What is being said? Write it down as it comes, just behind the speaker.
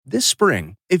This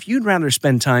spring, if you'd rather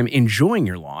spend time enjoying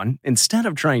your lawn instead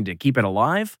of trying to keep it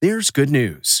alive, there's good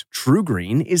news.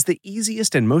 TruGreen is the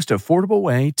easiest and most affordable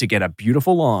way to get a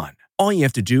beautiful lawn. All you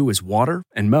have to do is water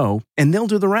and mow, and they'll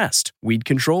do the rest. Weed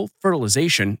control,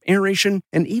 fertilization, aeration,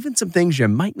 and even some things you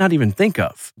might not even think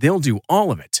of. They'll do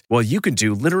all of it, while you can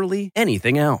do literally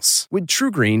anything else. With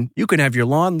TruGreen, you can have your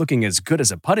lawn looking as good as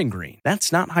a putting green.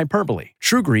 That's not hyperbole.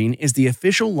 TruGreen is the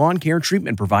official lawn care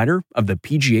treatment provider of the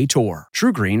PGA Tour.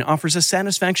 TruGreen offers a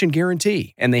satisfaction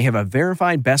guarantee, and they have a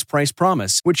verified best price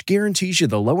promise, which guarantees you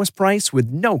the lowest price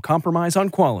with no compromise on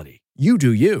quality. You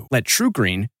do you. Let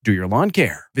TruGreen do your lawn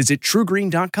care. Visit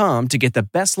TruGreen.com to get the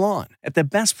best lawn at the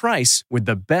best price with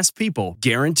the best people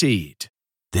guaranteed.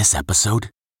 This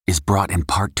episode is brought in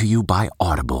part to you by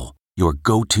Audible, your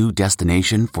go-to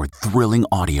destination for thrilling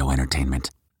audio entertainment.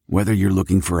 Whether you're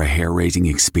looking for a hair-raising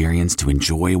experience to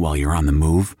enjoy while you're on the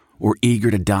move or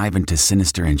eager to dive into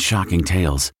sinister and shocking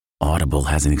tales, Audible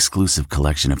has an exclusive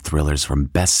collection of thrillers from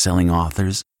best-selling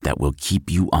authors that will keep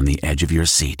you on the edge of your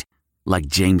seat. Like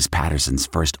James Patterson's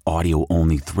first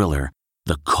audio-only thriller,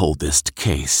 The Coldest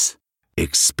Case.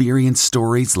 Experience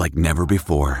stories like never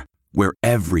before, where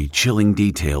every chilling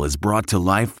detail is brought to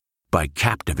life by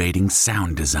captivating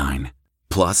sound design.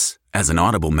 Plus, as an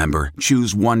Audible member,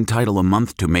 choose one title a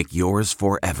month to make yours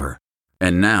forever.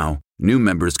 And now, new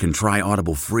members can try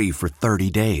Audible free for 30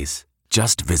 days.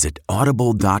 Just visit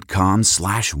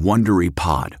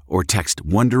audible.com/WonderyPod or text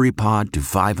WonderyPod to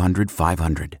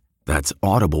 500-500. That's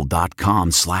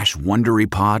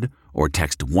audible.com/WonderyPod or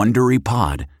text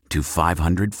WonderyPod to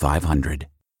 500-500.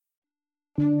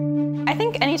 I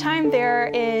think anytime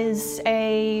there is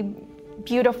a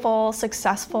beautiful,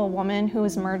 successful woman who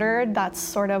is murdered, that's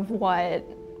sort of what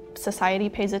society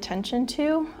pays attention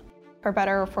to, for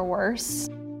better or for worse.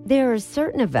 There are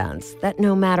certain events that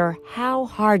no matter how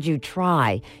hard you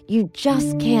try, you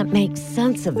just can't make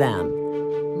sense of them.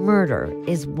 Murder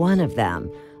is one of them.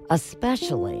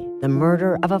 Especially the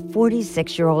murder of a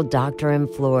 46-year-old doctor in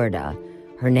Florida.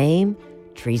 Her name,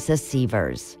 Teresa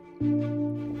Sievers.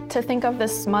 To think of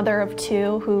this mother of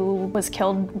two who was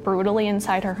killed brutally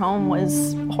inside her home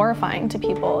was horrifying to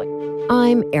people.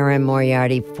 I'm Erin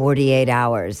Moriarty, 48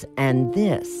 Hours, and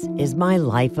this is my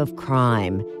life of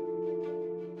crime.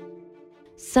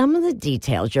 Some of the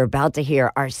details you're about to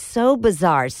hear are so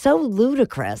bizarre, so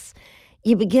ludicrous,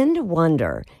 you begin to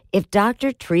wonder if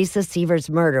Dr. Teresa Sievers'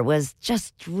 murder was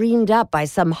just dreamed up by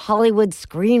some Hollywood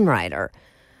screenwriter.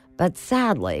 But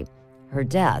sadly, her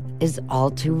death is all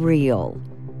too real.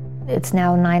 It's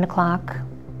now 9 o'clock.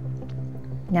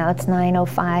 Now it's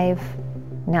 9:05.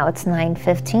 Now it's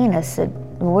 9:15. I said,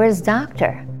 where's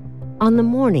Doctor? On the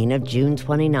morning of June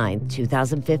 29,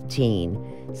 2015,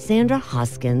 Sandra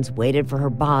Hoskins waited for her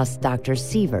boss, Dr.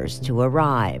 Sievers, to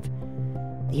arrive.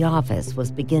 The office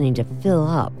was beginning to fill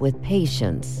up with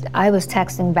patients. I was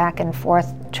texting back and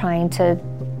forth trying to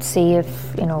see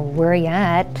if, where you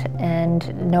at,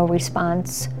 and no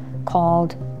response.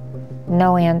 Called,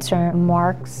 no answer.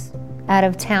 Mark's out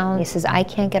of town. He says, I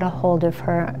can't get a hold of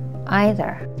her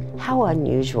either. How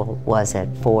unusual was it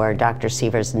for Dr.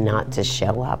 Sievers not to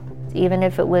show up? Even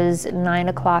if it was 9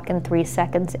 o'clock and 3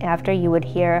 seconds after, you would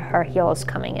hear her heels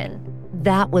coming in.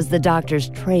 That was the doctor's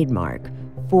trademark.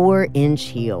 4-inch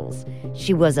heels.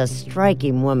 She was a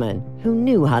striking woman who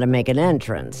knew how to make an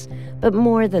entrance. But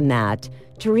more than that,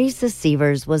 Teresa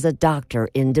Sievers was a doctor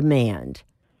in demand.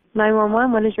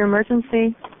 911, what is your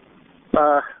emergency?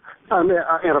 I'm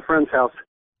at a friend's house.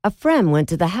 A friend went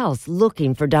to the house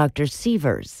looking for Dr.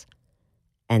 Sievers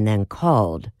and then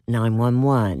called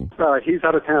 911. He's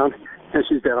out of town, and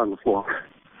she's dead on the floor.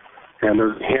 And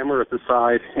there's a hammer at the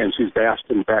side, and she's bashed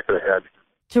in the back of the head.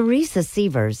 Teresa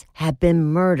Sievers had been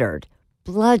murdered,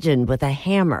 bludgeoned with a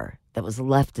hammer that was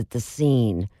left at the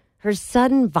scene. Her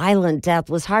sudden, violent death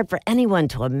was hard for anyone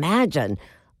to imagine,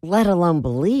 let alone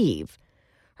believe.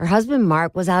 Her husband,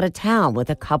 Mark, was out of town with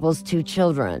the couple's 2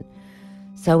 children.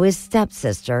 So his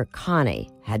stepsister, Connie,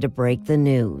 had to break the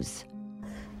news.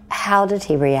 How did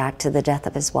he react to the death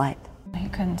of his wife? He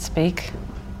couldn't speak.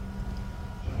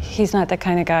 He's not the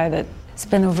kind of guy that's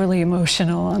been overly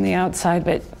emotional on the outside,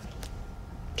 but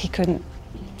he couldn't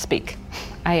speak.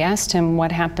 I asked him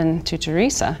what happened to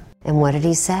Teresa. And what did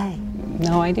he say?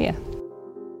 No idea.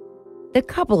 The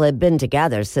couple had been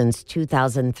together since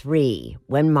 2003,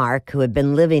 when Mark, who had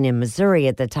been living in Missouri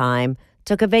at the time,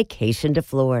 took a vacation to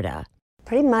Florida.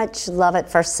 Pretty much love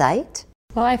at first sight?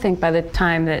 Well, I think by the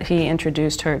time that he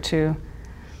introduced her to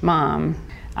Mom,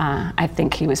 I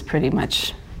think he was pretty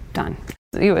much done.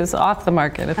 He was off the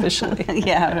market officially.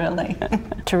 Yeah, really.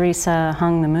 Teresa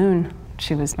hung the moon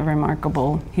She was a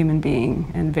remarkable human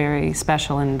being and very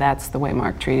special, and that's the way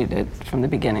Mark treated it from the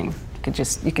beginning.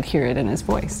 You could hear it in his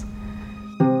voice.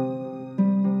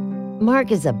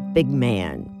 Mark is a big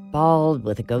man, bald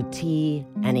with a goatee,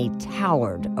 and he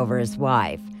towered over his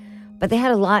wife. But they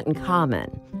had a lot in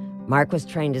common. Mark was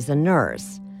trained as a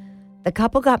nurse. The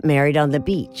couple got married on the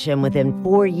beach and within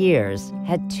 4 years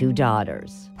had 2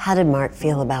 daughters. How did Mark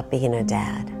feel about being a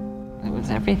dad? It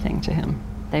was everything to him.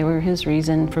 They were his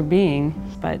reason for being,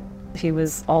 but he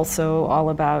was also all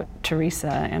about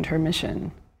Teresa and her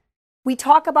mission. We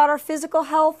talk about our physical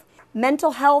health,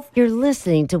 mental health. You're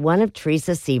listening to one of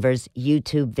Teresa Sievers'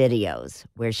 YouTube videos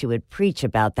where she would preach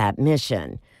about that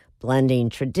mission, blending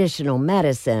traditional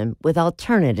medicine with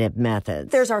alternative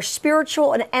methods. There's our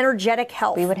spiritual and energetic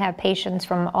health. We would have patients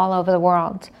from all over the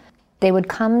world. They would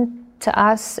come to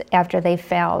us after they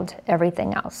failed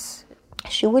everything else.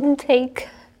 She wouldn't take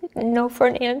no for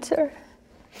an answer.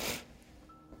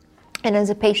 And as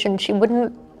a patient, she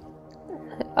wouldn't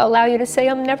allow you to say,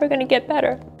 I'm never going to get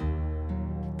better.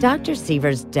 Dr.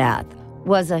 Sievers' death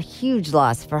was a huge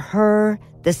loss for her,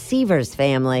 the Sievers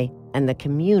family, and the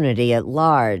community at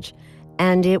large.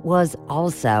 And it was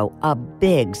also a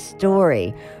big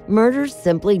story. Murders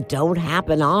simply don't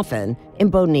happen often in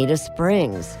Bonita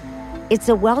Springs. It's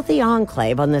a wealthy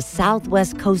enclave on the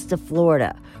southwest coast of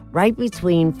Florida, right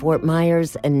between Fort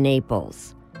Myers and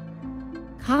Naples.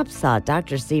 Cops thought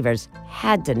Dr. Sievers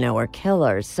had to know her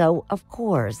killer, so, of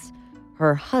course,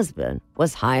 her husband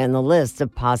was high on the list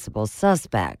of possible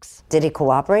suspects. Did he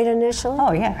cooperate initially?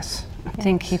 Oh, yes. I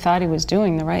think he thought he was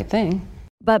doing the right thing.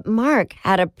 But Mark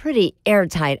had a pretty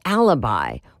airtight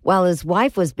alibi. While his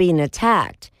wife was being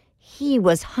attacked, he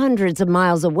was hundreds of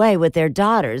miles away with their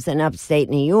daughters in upstate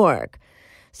New York.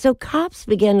 So cops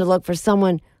began to look for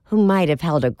someone who might have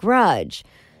held a grudge.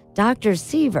 Dr.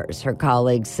 Sievers, her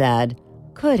colleagues said,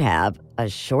 could have a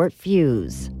short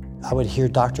fuse. I would hear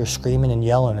doctors screaming and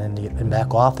yelling in the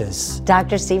back office.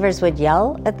 Dr. Sievers would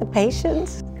yell at the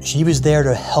patients? She was there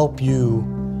to help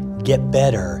you get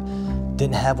better.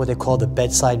 Didn't have what they call the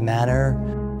bedside manner.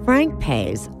 Frank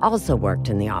Pace also worked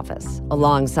in the office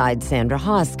alongside Sandra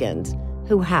Hoskins,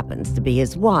 who happens to be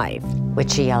his wife.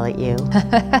 Would she yell at you?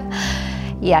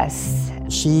 Yes.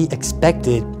 She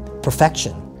expected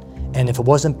perfection, and if it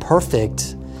wasn't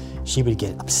perfect, she would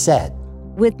get upset.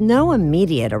 With no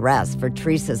immediate arrest for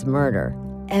Teresa's murder,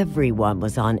 everyone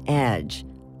was on edge,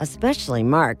 especially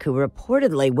Mark, who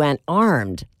reportedly went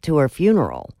armed to her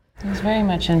funeral. He was very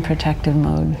much in protective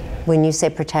mode. When you say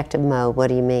protective mode, what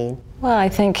do you mean? Well, I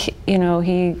think,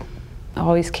 he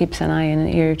always keeps an eye and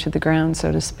an ear to the ground,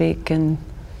 so to speak, and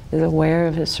is aware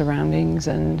of his surroundings,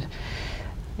 and,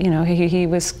 he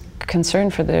was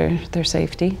concerned for their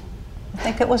safety. I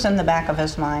think it was in the back of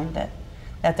his mind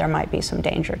that there might be some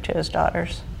danger to his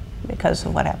daughters because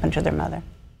of what happened to their mother.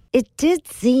 It did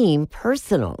seem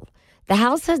personal. The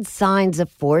house had signs of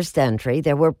forced entry.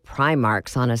 There were pry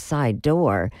marks on a side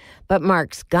door. But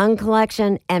Mark's gun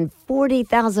collection and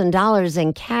 $40,000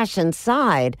 in cash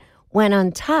inside went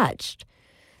untouched.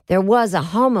 There was a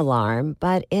home alarm,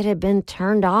 but it had been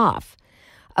turned off.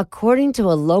 According to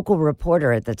a local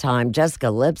reporter at the time, Jessica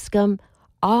Lipscomb,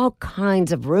 all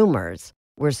kinds of rumors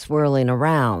were swirling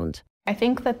around. I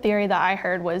think the theory that I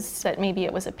heard was that maybe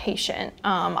it was a patient.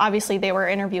 Obviously, they were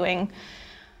interviewing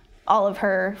all of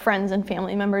her friends and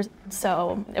family members,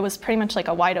 so it was pretty much like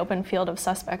a wide open field of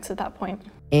suspects at that point.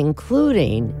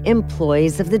 Including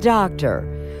employees of the doctor.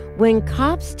 When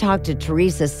cops talked to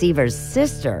Teresa Sievers'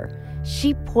 sister,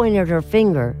 she pointed her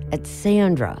finger at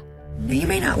Sandra. You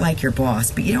may not like your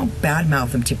boss, but you don't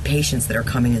badmouth them to patients that are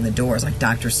coming in the doors, like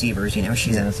Dr. Sievers.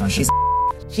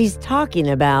 She's talking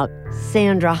about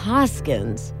Sandra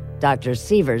Hoskins, Dr.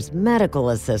 Sievers' medical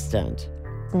assistant.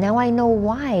 Now I know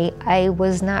why I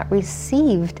was not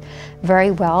received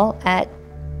very well at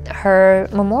her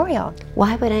memorial.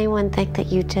 Why would anyone think that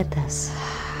you did this?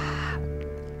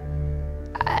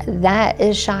 That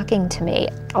is shocking to me.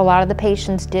 A lot of the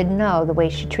patients did know the way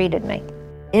she treated me.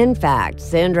 In fact,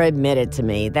 Sandra admitted to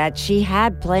me that she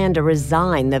had planned to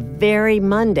resign the very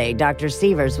Monday Dr.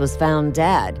 Sievers was found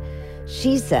dead.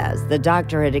 She says the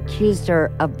doctor had accused her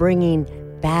of bringing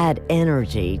bad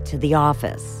energy to the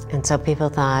office. And so people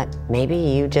thought maybe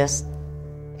you just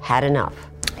had enough.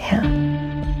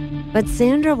 Yeah. But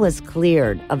Sandra was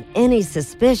cleared of any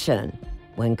suspicion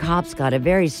when cops got a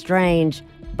very strange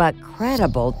but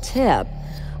credible tip.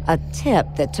 A tip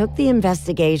that took the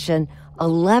investigation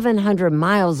 1,100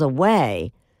 miles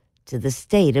away to the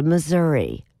state of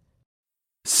Missouri.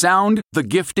 Sound the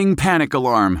gifting panic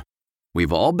alarm.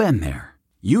 We've all been there.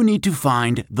 You need to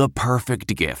find the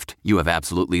perfect gift. You have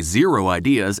absolutely zero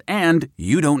ideas and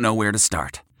you don't know where to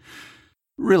start.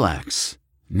 Relax.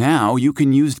 Now you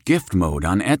can use gift mode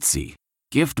on Etsy.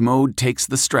 Gift mode takes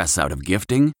the stress out of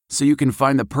gifting so you can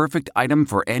find the perfect item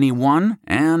for anyone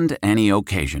and any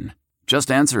occasion.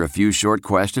 Just answer a few short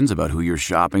questions about who you're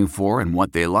shopping for and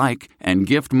what they like, and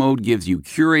gift mode gives you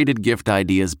curated gift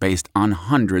ideas based on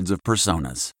hundreds of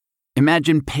personas.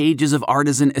 Imagine pages of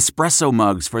artisan espresso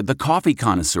mugs for the coffee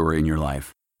connoisseur in your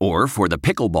life. Or for the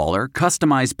pickleballer,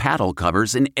 customized paddle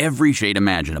covers in every shade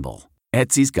imaginable.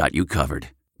 Etsy's got you covered.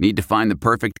 Need to find the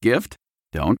perfect gift?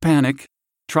 Don't panic.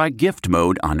 Try gift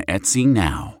mode on Etsy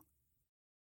now.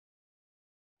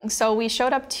 So we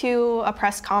showed up to a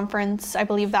press conference, I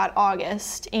believe that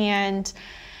August, and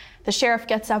the sheriff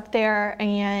gets up there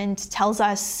and tells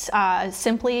us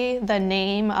simply the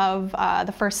name of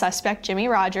the first suspect, Jimmy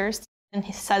Rogers, and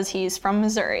he says he's from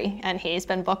Missouri and he's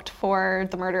been booked for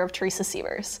the murder of Teresa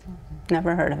Sievers.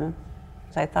 Never heard of him.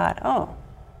 So I thought, oh,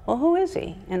 well, who is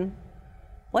he? And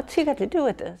what's he got to do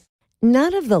with this?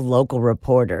 None of the local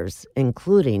reporters,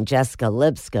 including Jessica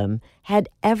Lipscomb, had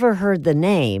ever heard the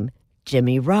name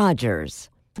Jimmy Rogers.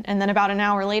 And then about an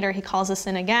hour later, he calls us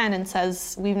in again and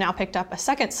says, we've now picked up a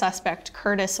second suspect,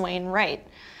 Curtis Wayne Wright,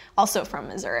 also from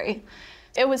Missouri.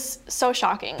 It was so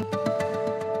shocking.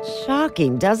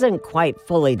 Shocking doesn't quite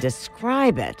fully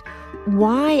describe it.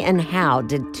 Why and how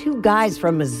did two guys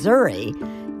from Missouri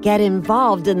get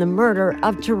involved in the murder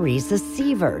of Teresa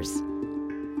Sievers?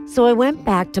 So I went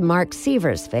back to Mark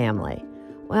Sievers' family.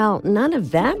 Well, none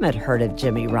of them had heard of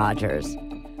Jimmy Rogers.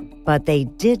 But they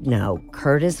did know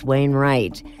Curtis Wayne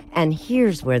Wright, and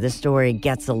here's where the story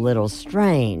gets a little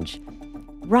strange.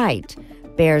 Wright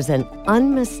bears an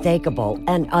unmistakable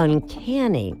and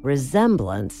uncanny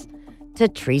resemblance to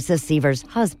Teresa Sievers'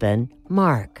 husband,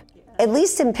 Mark. At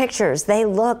least in pictures, they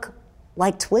look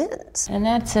like twins. And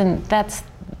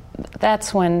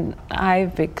that's when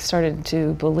I started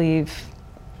to believe,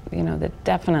 that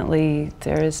definitely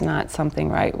there is not something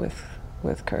right with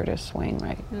Curtis Wayne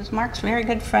Wright. He was Mark's very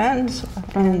good friends.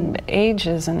 From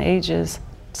ages and ages.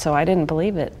 So I didn't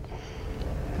believe it.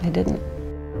 I didn't.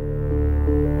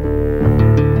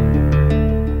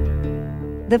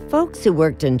 The folks who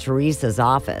worked in Teresa's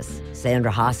office,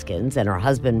 Sandra Hoskins and her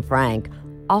husband Frank,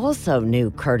 also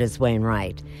knew Curtis Wayne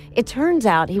Wright. It turns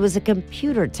out he was a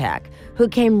computer tech who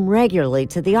came regularly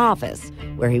to the office,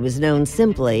 where he was known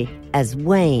simply as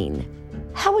Wayne.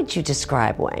 How would you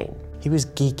describe Wayne? He was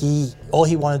geeky. All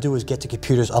he wanted to do was get the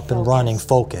computers up and running,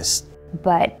 focused.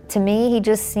 But to me, he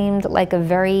just seemed like a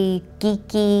very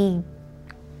geeky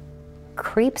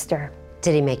creepster.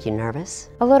 Did he make you nervous?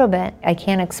 A little bit. I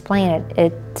can't explain it.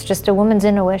 It's just a woman's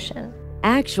intuition.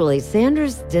 Actually,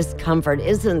 Sandra's discomfort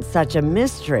isn't such a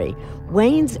mystery.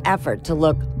 Wayne's effort to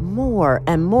look more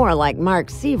and more like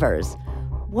Mark Sievers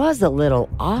was a little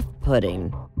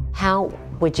off-putting. How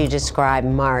would you describe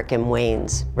Mark and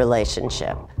Wayne's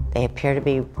relationship? They appear to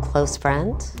be close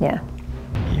friends? Yeah.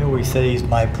 He always said he's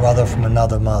my brother from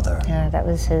another mother. Yeah, that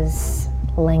was his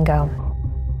lingo.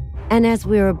 And as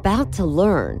we're about to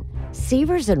learn,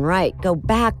 Sievers and Wright go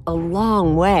back a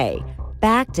long way,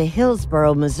 back to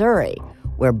Hillsboro, Missouri,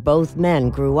 where both men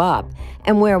grew up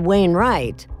and where Wayne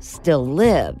Wright still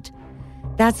lived.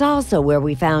 That's also where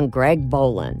we found Greg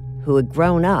Boland, who had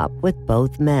grown up with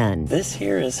both men. This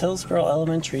here is Hillsboro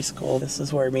Elementary School. This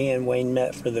is where me and Wayne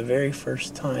met for the very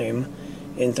first time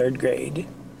in 3rd grade.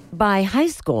 By high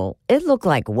school, it looked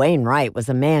like Wayne Wright was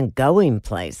a man going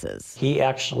places. He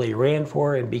actually ran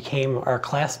for and became our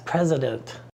class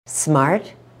president.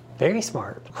 Smart? Very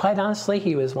smart. Quite honestly,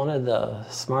 he was one of the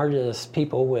smartest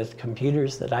people with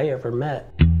computers that I ever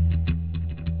met.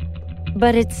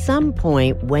 But at some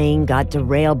point, Wayne got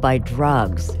derailed by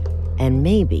drugs, and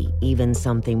maybe even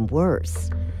something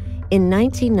worse. In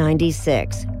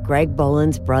 1996, Greg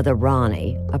Boland's brother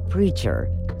Ronnie, a preacher,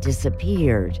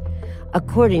 disappeared.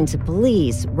 According to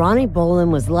police, Ronnie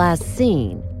Boland was last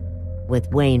seen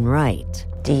with Wayne Wright.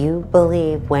 Do you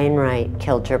believe Wayne Wright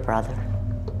killed your brother?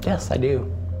 Yes, I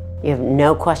do. You have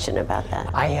no question about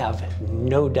that? I have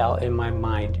no doubt in my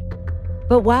mind.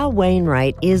 But while Wayne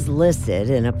Wright is listed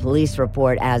in a police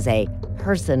report as a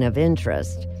person of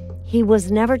interest, he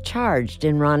was never charged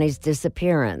in Ronnie's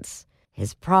disappearance.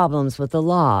 His problems with the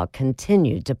law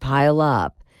continued to pile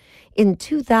up. In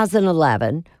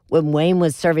 2011, when Wayne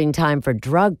was serving time for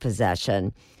drug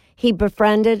possession, he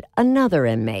befriended another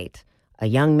inmate, a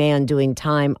young man doing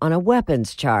time on a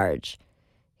weapons charge.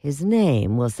 His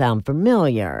name will sound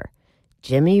familiar: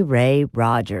 Jimmy Ray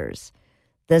Rogers,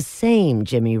 the same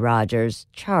Jimmy Rogers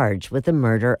charged with the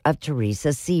murder of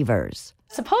Teresa Sievers.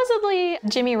 Supposedly,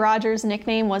 Jimmy Rogers'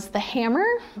 nickname was the Hammer,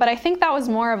 but I think that was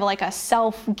more of like a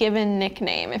self-given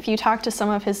nickname. If you talk to some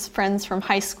of his friends from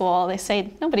high school, they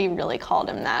say nobody really called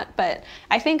him that. But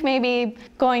I think maybe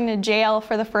going to jail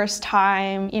for the first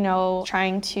time,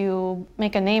 trying to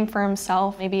make a name for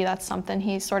himself, maybe that's something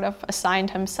he sort of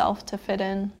assigned himself to fit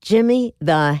in. Jimmy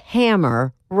the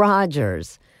Hammer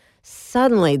Rogers.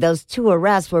 Suddenly, those two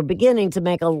arrests were beginning to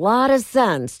make a lot of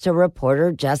sense to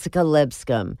reporter Jessica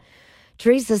Lipscomb.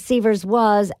 Teresa Sievers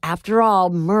was, after all,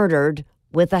 murdered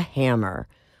with a hammer.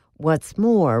 What's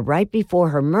more, right before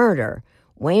her murder,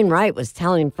 Wayne Wright was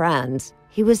telling friends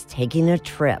he was taking a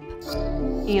trip.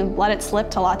 He let it slip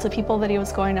to lots of people that he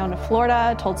was going down to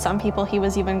Florida, told some people he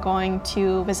was even going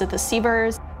to visit the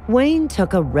Sievers. Wayne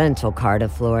took a rental car to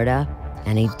Florida,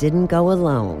 and he didn't go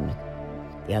alone.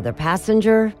 The other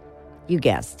passenger, you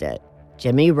guessed it,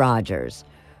 Jimmy Rogers.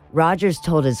 Rogers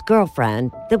told his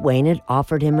girlfriend that Wayne had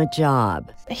offered him a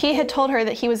job. He had told her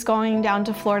that he was going down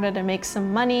to Florida to make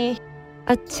some money.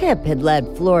 A tip had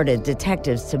led Florida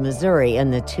detectives to Missouri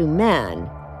and the two men,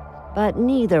 but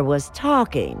neither was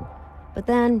talking. But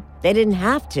then they didn't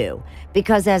have to,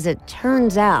 because as it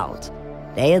turns out,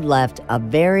 they had left a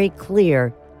very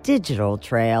clear digital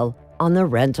trail on the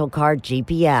rental car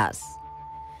GPS.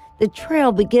 The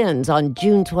trail begins on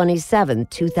June 27,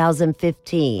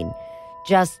 2015.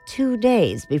 Just 2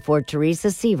 days before Teresa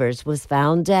Sievers was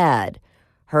found dead,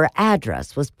 her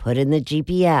address was put in the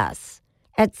GPS.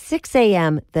 At 6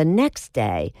 a.m. the next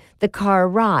day, the car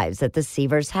arrives at the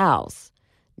Sievers house.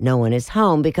 No one is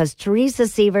home because Teresa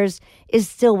Sievers is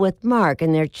still with Mark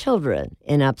and their children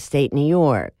in upstate New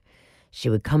York. She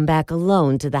would come back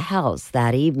alone to the house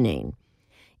that evening.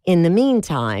 In the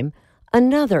meantime,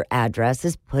 another address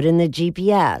is put in the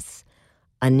GPS,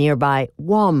 a nearby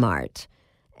Walmart.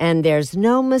 And there's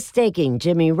no mistaking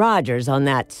Jimmy Rogers on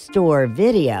that store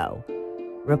video.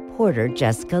 Reporter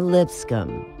Jessica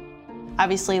Lipscomb.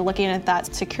 Obviously, looking at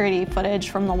that security footage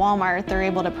from the Walmart, they're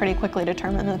able to pretty quickly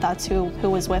determine that that's who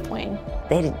was with Wayne.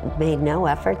 They made no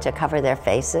effort to cover their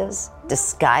faces,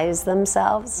 disguise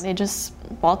themselves. They just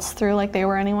waltzed through like they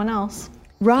were anyone else.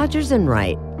 Rogers and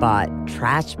Wright bought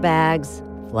trash bags,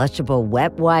 flushable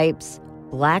wet wipes,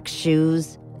 black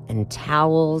shoes, and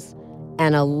towels,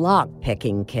 and a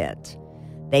lock-picking kit.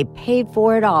 They paid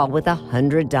for it all with a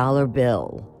 $100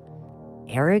 bill.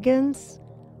 Arrogance?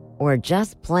 Or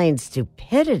just plain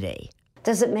stupidity?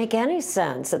 Does it make any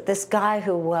sense that this guy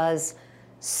who was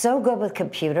so good with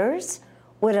computers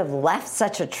would have left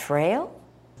such a trail?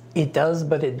 It does,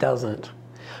 but it doesn't.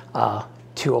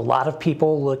 To a lot of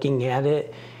people looking at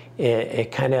it,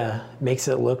 it kind of makes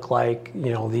it look like,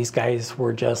 these guys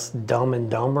were just dumb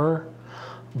and dumber.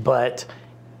 But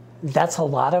that's a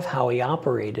lot of how he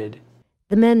operated.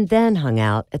 The men then hung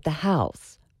out at the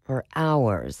house for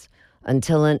hours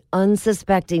until an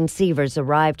unsuspecting Sievers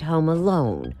arrived home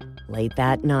alone late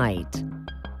that night.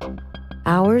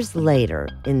 Hours later,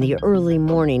 in the early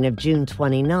morning of June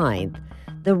 29th,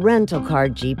 the rental car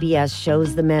GPS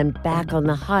shows the men back on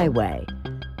the highway,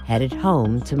 headed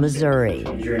home to Missouri.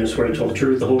 You're going to swear to tell the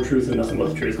truth, the whole truth, and nothing but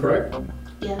the truth, correct?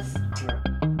 Yes.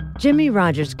 Jimmy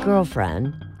Rogers'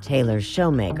 girlfriend, Taylor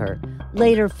Showmaker,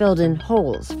 later filled in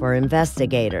holes for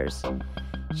investigators.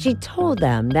 She told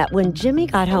them that when Jimmy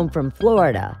got home from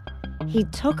Florida, he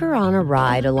took her on a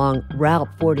ride along Route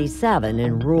 47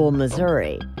 in rural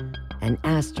Missouri and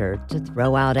asked her to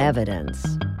throw out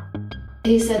evidence.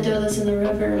 He said throw this in the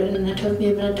river, and it took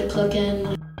me a minute to click in.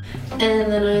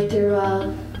 And then I threw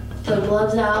the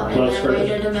gloves out, and I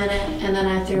waited a minute, and then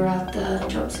I threw out the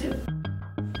jumpsuit.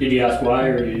 Did you ask why,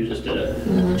 or you just did it?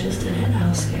 No, I just did it. I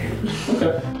was scared.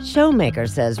 Okay. Showmaker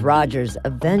says Rogers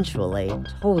eventually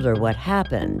told her what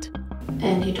happened.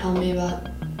 And he told me about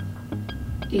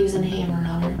using a hammer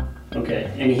on her.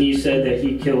 Okay, and he said that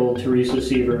he killed Teresa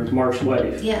Sievers, Mark's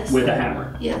wife, yes, with a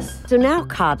hammer. Yes. So now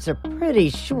cops are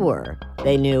pretty sure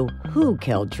they knew who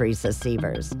killed Teresa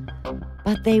Sievers,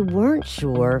 but they weren't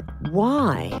sure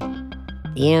why.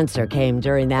 The answer came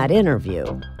during that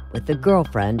interview with the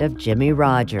girlfriend of Jimmy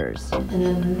Rogers. And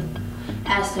then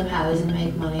asked him how he was going to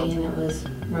make money, and it was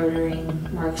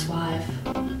murdering Mark's wife.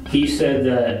 He said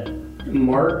that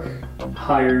Mark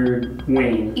hired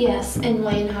Wayne. Yes, and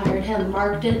Wayne hired him.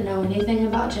 Mark didn't know anything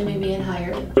about Jimmy being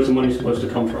hired. Where's the money supposed to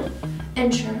come from?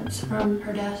 Insurance from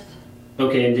her death.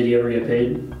 Okay, and did he ever get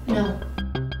paid? No.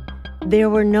 There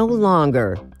were no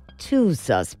longer 2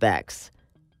 suspects.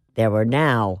 There were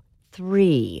now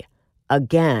 3.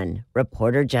 Again,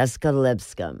 reporter Jessica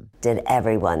Lipscomb. Did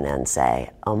everyone then say,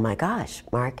 oh my gosh,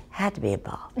 Mark had to be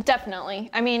involved? Definitely.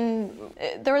 I mean,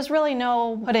 there was really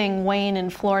no putting Wayne in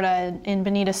Florida in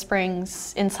Bonita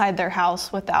Springs inside their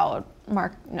house without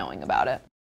Mark knowing about it.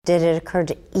 Did it occur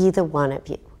to either one of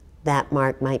you that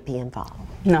Mark might be involved?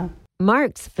 No.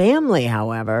 Mark's family,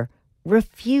 however,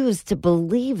 refused to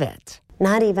believe it.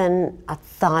 Not even a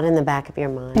thought in the back of your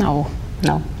mind? No,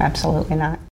 absolutely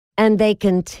not. And they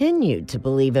continued to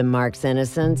believe in Mark's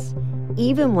innocence,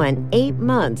 even when 8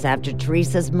 months after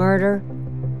Teresa's murder,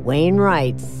 Wayne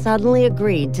Wright suddenly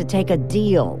agreed to take a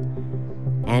deal.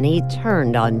 And he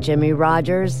turned on Jimmy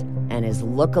Rogers and his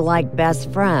look-alike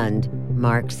best friend,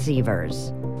 Mark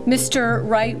Sievers. Mr.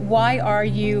 Wright, why are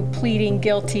you pleading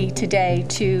guilty today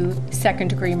to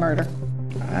second-degree murder?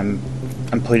 I'm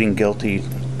pleading guilty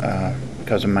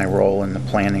because of my role in the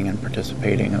planning and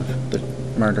participating of the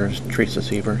murders of Teresa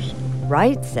Sievers.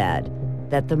 Wright said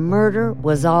that the murder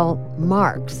was all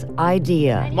Mark's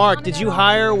idea. Mark, did you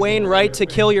hire Wayne Wright to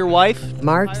kill your wife?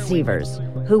 Mark Sievers,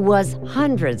 who was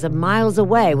hundreds of miles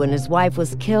away when his wife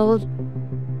was killed,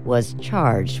 was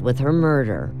charged with her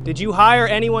murder. Did you hire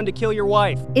anyone to kill your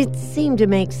wife? It seemed to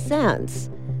make sense.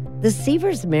 The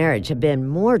Sievers marriage had been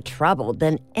more troubled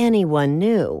than anyone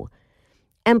knew.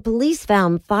 And police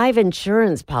found 5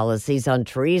 insurance policies on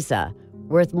Teresa,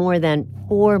 worth more than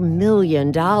 $4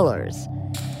 million.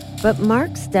 But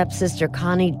Mark's stepsister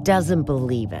Connie doesn't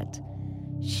believe it.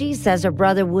 She says her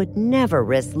brother would never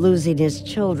risk losing his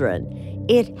children.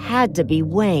 It had to be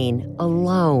Wayne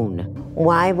alone.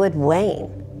 Why would Wayne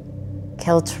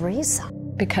kill Teresa?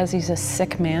 Because he's a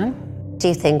sick man. Do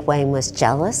you think Wayne was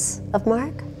jealous of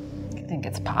Mark? I think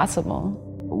it's possible.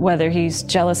 Whether he's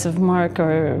jealous of Mark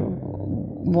or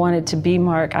wanted to be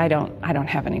Mark, I don't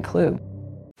have any clue.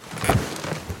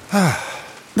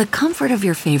 The comfort of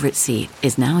your favorite seat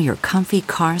is now your comfy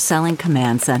car-selling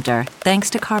command center, thanks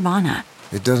to Carvana.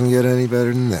 It doesn't get any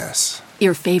better than this.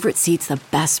 Your favorite seat's the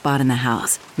best spot in the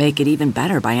house. Make it even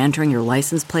better by entering your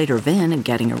license plate or VIN and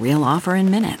getting a real offer in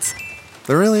minutes.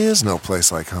 There really is no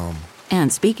place like home.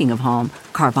 And speaking of home,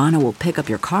 Carvana will pick up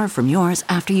your car from yours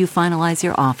after you finalize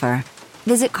your offer.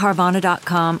 Visit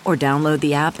Carvana.com or download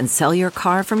the app and sell your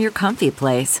car from your comfy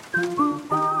place.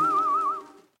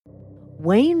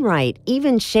 Wayne Wright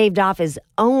even shaved off his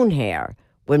own hair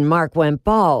when Mark went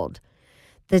bald.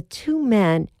 The two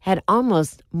men had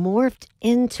almost morphed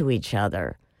into each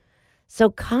other. So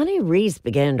Connie Reese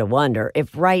began to wonder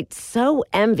if Wright so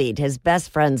envied his best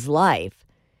friend's life,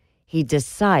 he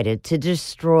decided to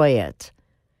destroy it.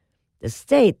 The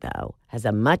state, though, has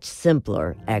a much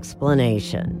simpler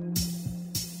explanation.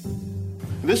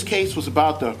 This case was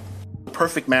about the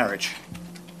perfect marriage,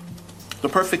 the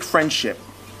perfect friendship,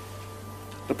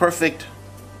 the perfect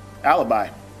alibi,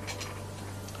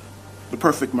 the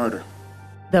perfect murder.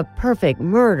 The perfect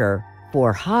murder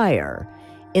for hire.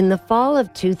 In the fall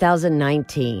of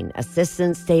 2019,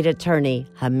 Assistant State Attorney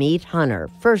Hamid Hunter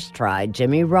first tried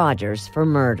Jimmy Rogers for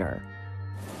murder.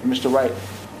 Mr. Wright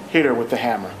hit her with the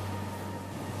hammer.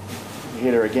 He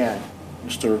hit her again.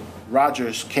 Mr.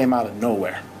 Rogers came out of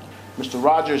nowhere. Mr.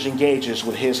 Rogers engages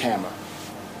with his hammer,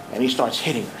 and he starts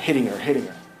hitting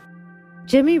her.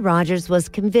 Jimmy Rogers was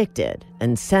convicted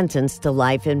and sentenced to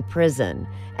life in prison.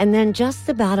 And then just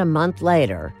about a month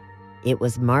later, it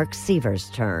was Mark Sievers'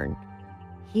 turn.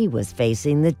 He was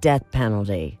facing the death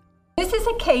penalty. This is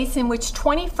a case in which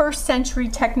 21st century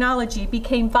technology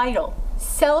became vital.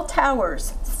 Cell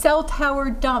towers, cell tower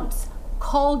dumps,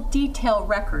 call detail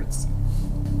records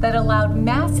that allowed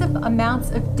massive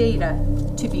amounts of data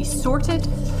to be sorted,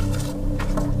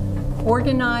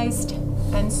 organized,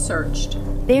 and searched.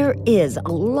 There is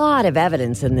a lot of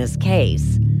evidence in this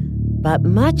case, but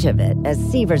much of it, as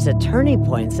Sievers' attorney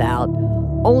points out,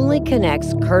 only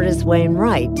connects Curtis Wayne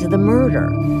Wright to the murder.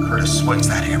 Curtis swings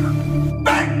that hammer.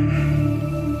 Bang!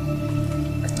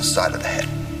 Right in the side of the head.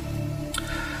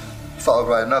 Followed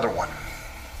by another one.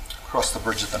 Across the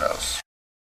bridge of the nose.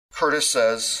 Curtis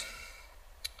says,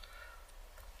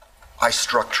 I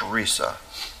struck Teresa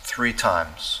 3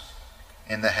 times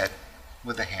in the head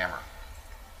with a hammer.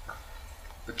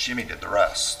 But Jimmy did the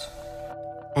rest.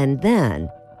 And then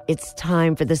it's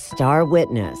time for the star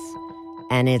witness.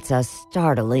 And it's a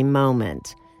startling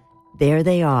moment. There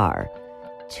they are.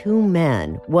 2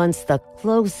 men, once the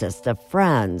closest of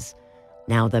friends,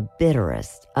 now the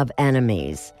bitterest of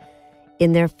enemies.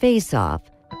 In their face-off,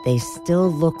 they still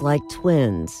look like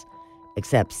twins,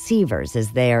 except Sievers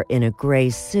is there in a gray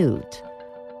suit.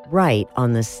 Wright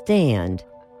on the stand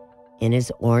in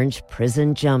his orange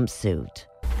prison jumpsuit.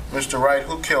 Mr. Wright,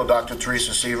 who killed Dr.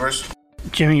 Teresa Sievers?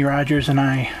 Jimmy Rogers and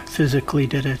I physically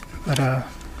did it, but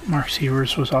Mark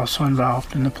Sievers was also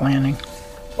involved in the planning.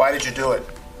 Why did you do it?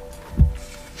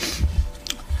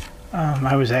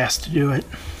 I was asked to do it.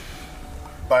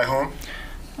 By whom?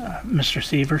 Mr.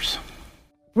 Sievers.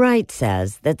 Wright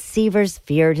says that Sievers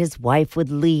feared his wife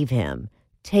would leave him,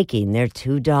 taking their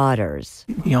 2 daughters.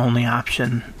 The only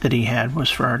option that he had was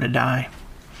for her to die.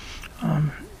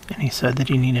 And he said that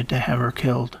he needed to have her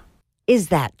killed. Is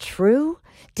that true?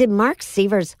 Did Mark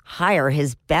Sievers hire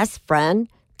his best friend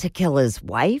to kill his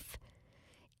wife?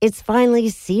 It's finally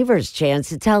Sievers' chance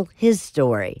to tell his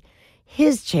story,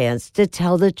 his chance to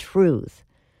tell the truth.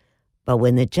 But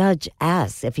when the judge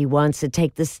asks if he wants to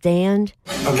take the stand,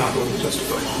 I'm not going to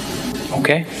testify.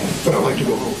 Okay. But I'd like to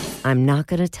go home. I'm not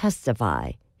going to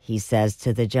testify, he says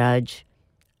to the judge.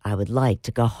 I would like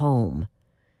to go home.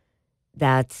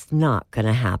 That's not going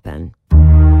to happen.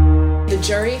 The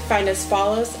jury find as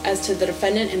follows as to the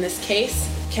defendant in this case.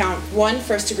 Count 1,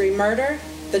 first-degree murder.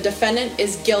 The defendant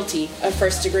is guilty of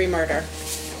first-degree murder.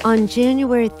 On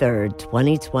January 3rd,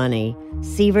 2020,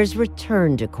 Sievers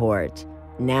returned to court,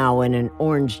 now in an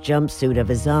orange jumpsuit of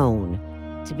his own,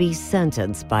 to be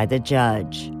sentenced by the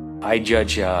judge. I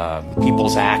judge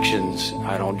people's actions.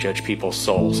 I don't judge people's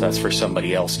souls. That's for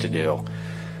somebody else to do.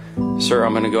 Sir,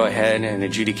 I'm going to go ahead and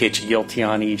adjudicate you guilty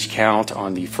on each count.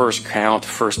 On the first count,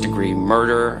 first-degree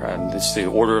murder. It's the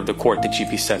order of the court that you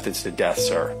be sentenced to death,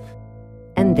 sir.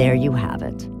 And there you have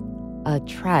it. A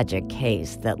tragic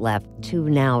case that left 2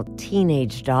 now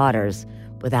teenage daughters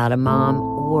without a mom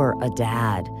or a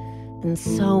dad, and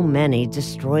so many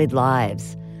destroyed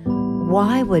lives.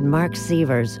 Why would Mark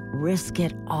Sievers risk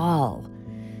it all?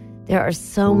 There are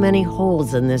so many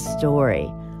holes in this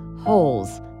story,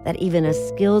 holes that even a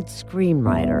skilled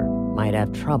screenwriter might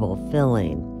have trouble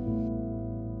filling.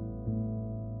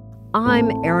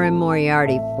 I'm Erin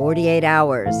Moriarty, 48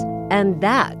 Hours, and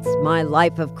that's my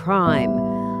life of crime.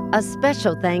 A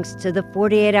special thanks to the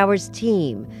 48 Hours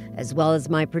team, as well as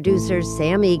my producers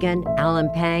Sam Egan, Alan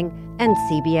Pang, and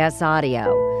CBS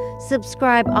Audio.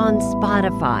 Subscribe on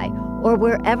Spotify or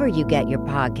wherever you get your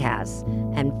podcasts,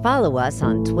 and follow us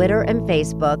on Twitter and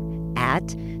Facebook at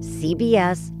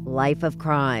CBS Life of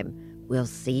Crime. We'll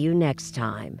see you next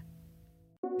time.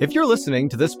 If you're listening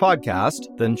to this podcast,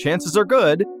 then chances are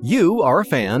good you are a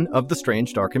fan of The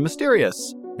Strange, Dark, and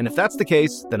Mysterious. And if that's the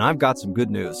case, then I've got some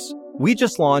good news. We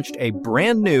just launched a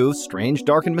brand new Strange,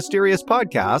 Dark, and Mysterious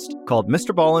podcast called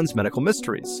Mr. Ballen's Medical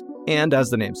Mysteries. And as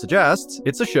the name suggests,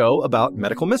 it's a show about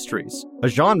medical mysteries, a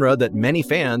genre that many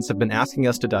fans have been asking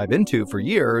us to dive into for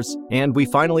years, and we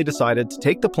finally decided to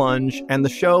take the plunge, and the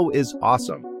show is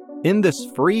awesome. In this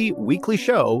free weekly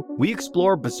show, we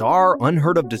explore bizarre,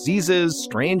 unheard-of diseases,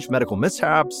 strange medical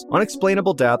mishaps,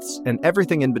 unexplainable deaths, and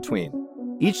everything in between.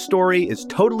 Each story is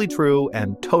totally true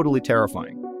and totally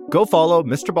terrifying. Go follow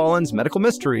Mr. Ballen's Medical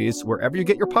Mysteries wherever you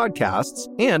get your podcasts,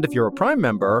 and if you're a Prime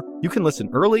member, you can listen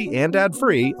early and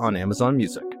ad-free on Amazon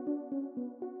Music.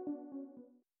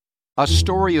 A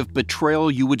story of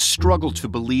betrayal you would struggle to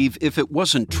believe if it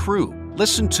wasn't true.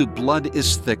 Listen to Blood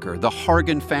is Thicker, the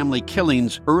Hargan family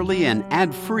killings, early and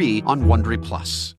ad-free on Wondery Plus.